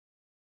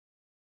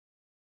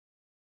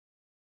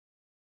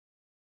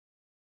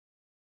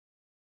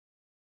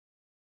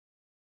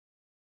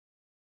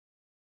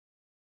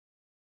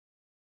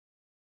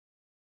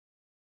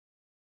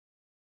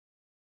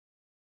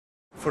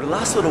For the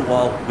last little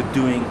while, we're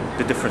doing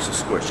the difference of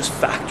squares, just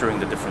factoring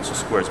the difference of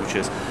squares, which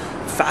is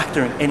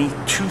factoring any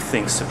two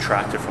things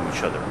subtracted from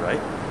each other, right?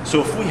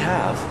 So if we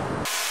have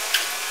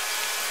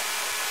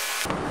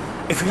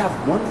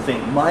one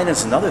thing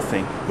minus another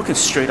thing, we can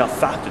straight up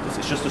factor this.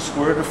 It's just the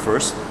square root of the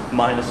first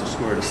minus the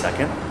square root of the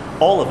second,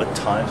 all of it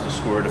times the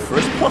square root of the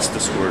first plus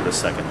the square root of the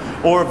second,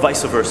 or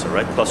vice versa,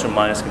 right? Plus or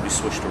minus can be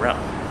switched around.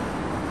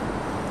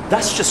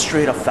 That's just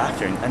straight up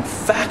factoring, and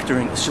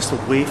factoring is just a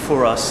way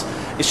for us,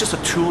 it's just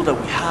a tool that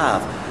we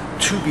have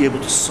to be able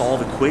to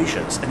solve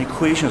equations, and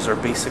equations are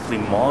basically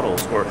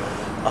models or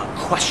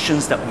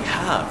questions that we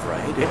have,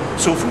 right?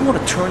 So if we want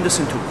to turn this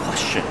into a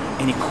question,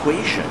 an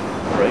equation,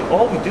 right,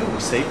 all we do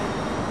is say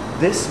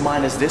this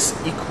minus this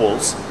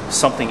equals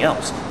something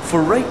else.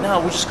 For right now,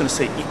 we're just going to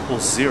say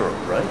equals 0,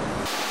 right?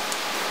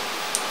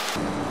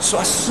 So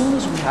as soon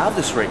as we have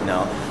this right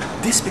now,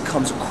 this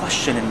becomes a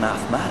question in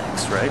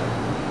mathematics, right?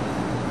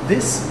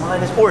 This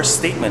minus, or a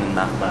statement in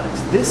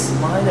mathematics, this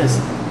minus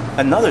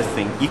another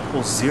thing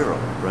equals 0,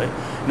 right?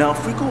 Now,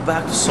 if we go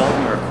back to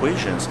solving our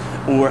equations,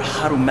 or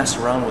how to mess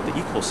around with the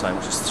equal sign,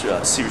 which is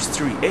series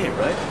 3a,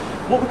 right?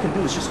 What we can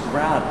do is just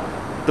grab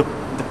the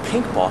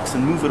pink box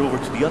and move it over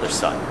to the other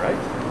side, right?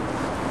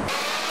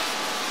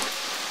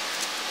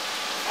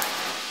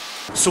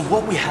 So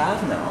what we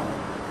have now,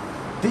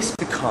 this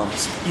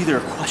becomes either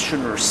a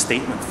question or a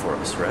statement for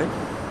us, right?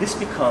 This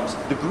becomes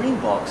the green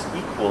box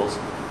equals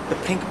the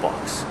pink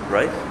box,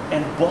 right?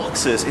 And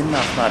boxes in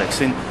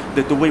mathematics, and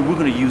the way we're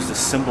going to use this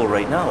symbol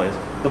right now is,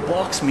 the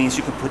box means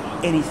you can put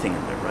anything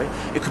in there,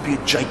 right? It could be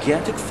a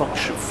gigantic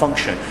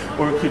function,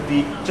 or it could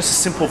be just a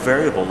simple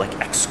variable like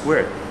x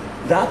squared.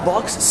 That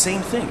box,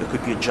 same thing. It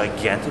could be a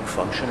gigantic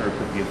function, or it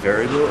could be a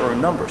variable or a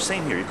number.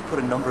 Same here, you could put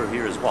a number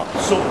here as well.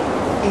 So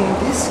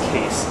in this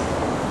case,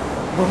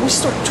 when we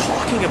start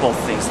talking about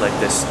things like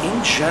this,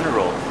 in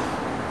general,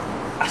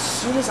 as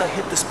soon as I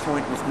hit this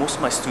point with most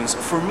of my students,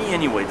 for me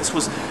anyway, this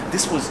was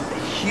a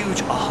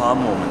huge aha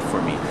moment for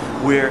me,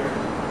 where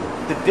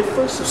the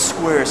difference of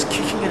squares,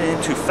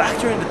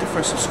 factoring the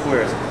difference of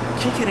squares,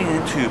 kicking it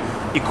into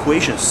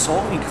equations,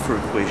 solving for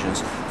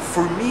equations,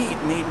 for me,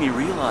 it made me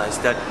realize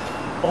that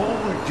all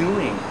we're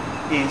doing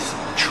is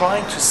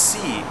trying to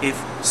see if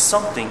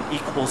something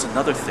equals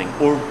another thing,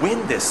 or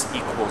when this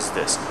equals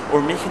this,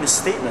 or making a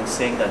statement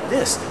saying that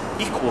this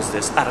equals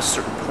this at a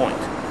certain point,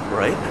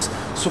 right?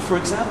 So for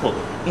example,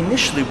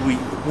 initially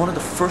one of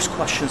the first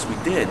questions we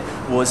did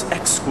was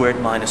x squared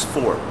minus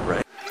 4,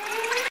 right?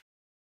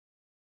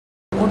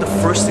 One of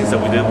the first things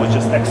that we did was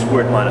just x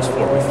squared minus 4.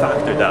 We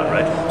factored that,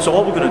 right? So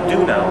all we're going to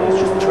do now is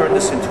just turn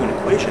this into an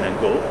equation and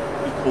go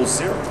equals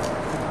 0,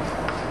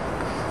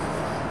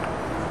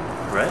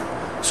 right?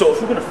 So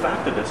if we're going to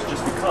factor this, it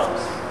just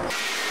becomes,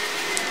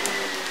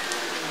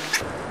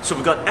 so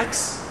we got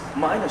x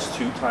minus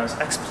 2 times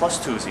x plus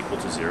 2 is equal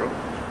to 0,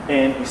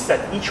 and we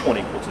set each one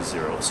equal to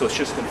 0, so it's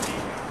just going to be,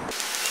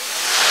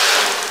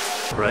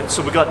 right?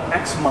 So we got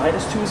x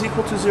minus 2 is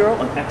equal to 0,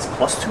 and x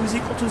plus 2 is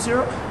equal to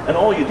 0, and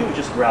all you do is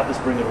just grab this,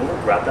 bring it over,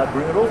 grab that,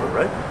 bring it over,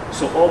 right?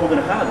 So all we're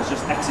going to have is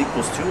just x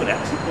equals 2 and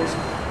x equals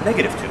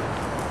negative 2.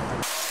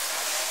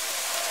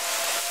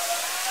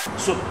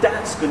 So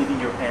that's going to be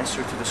your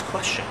answer to this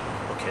question,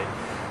 okay?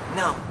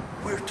 Now,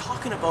 we're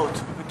talking about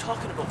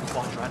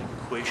quadratic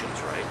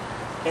equations, right?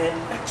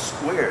 And x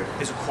squared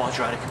is a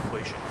quadratic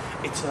equation.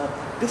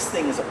 This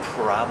thing is a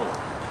parabola,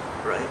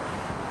 right?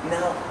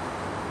 Now,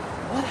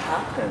 what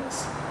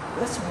happens?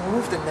 Let's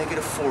move the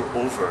negative 4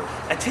 over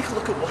and take a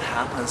look at what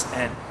happens,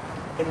 and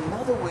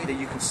another way that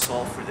you can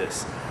solve for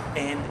this,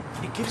 and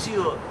it gives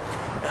you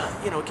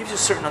it gives you a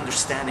certain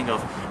understanding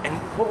of, and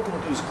what we're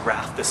going to do is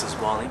graph this as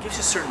well, and it gives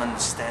you a certain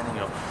understanding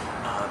of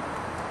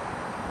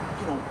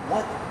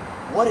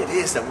what it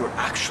is that we're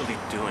actually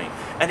doing,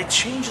 and it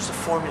changes the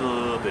formula a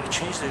little bit, it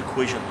changes the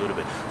equation a little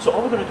bit. So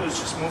all we're going to do is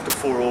just move the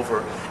 4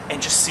 over and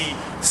just see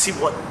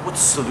what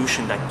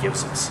solution that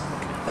gives us.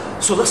 Okay.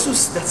 So let's do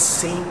that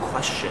same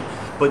question,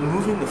 but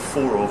moving the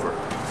 4 over.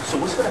 So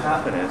what's going to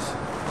happen is,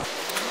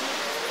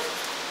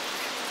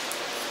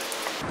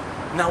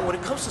 now when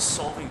it comes to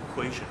solving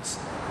equations,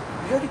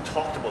 we already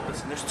talked about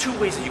this, and there's two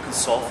ways that you can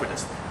solve for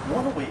this.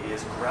 One way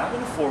is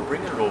grabbing a 4,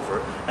 bringing it over,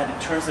 and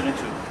it turns it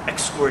into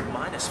x squared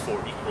minus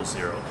 4 equals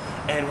 0.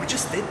 And we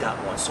just did that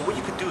one. So what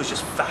you could do is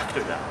just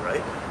factor that,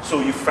 right?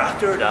 So you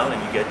factor it out and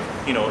you get,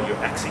 your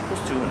x equals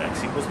 2 and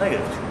x equals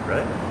negative 2,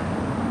 right?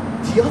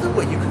 The other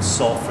way you can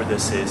solve for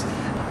this is,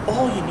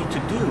 all you need to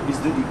do is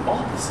do the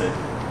opposite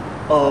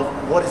of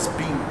what is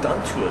being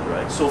done to it,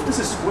 right? So if this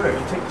is square,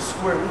 you take the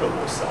square root of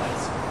both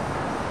sides,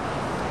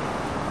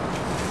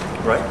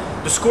 right?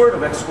 The square root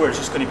of x squared is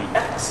just going to be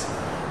x.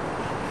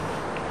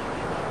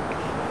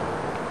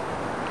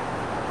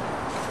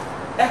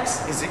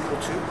 X is equal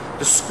to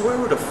the square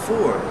root of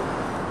 4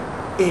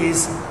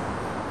 is,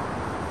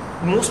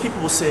 most people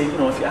will say,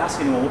 if you ask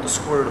anyone what the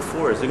square root of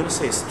 4 is, they're going to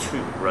say it's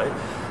 2, right?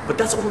 But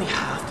that's only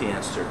half the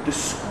answer. The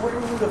square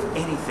root of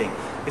anything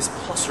is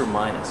plus or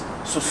minus.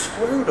 So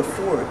square root of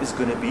 4 is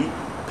going to be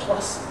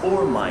plus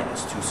or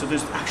minus 2. So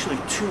there's actually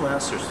two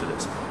answers to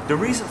this. The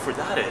reason for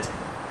that is,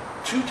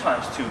 2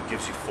 times 2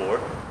 gives you 4,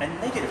 and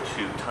negative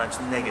 2 times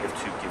negative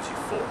 2 gives you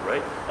 4,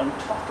 right? And we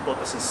talked about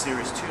this in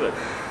series 2.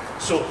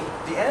 So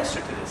the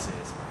answer to this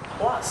is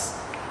plus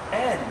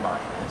and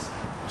minus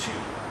 2.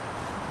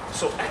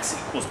 So x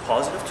equals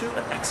positive 2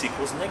 and x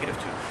equals negative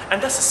 2.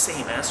 And that's the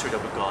same answer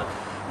that we got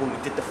when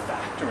we did the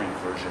factoring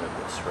version of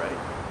this, right?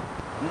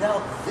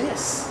 Now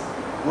this,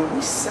 when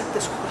we set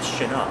this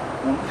question up,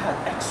 when we had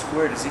x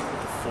squared is equal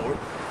to 4,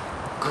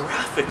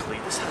 graphically,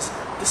 this has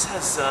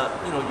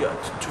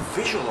to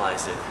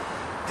visualize it,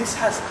 this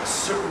has a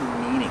certain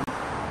meaning,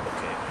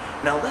 okay?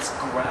 Now let's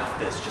graph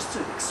this just to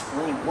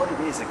explain what it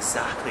is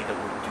exactly that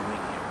we're doing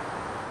here.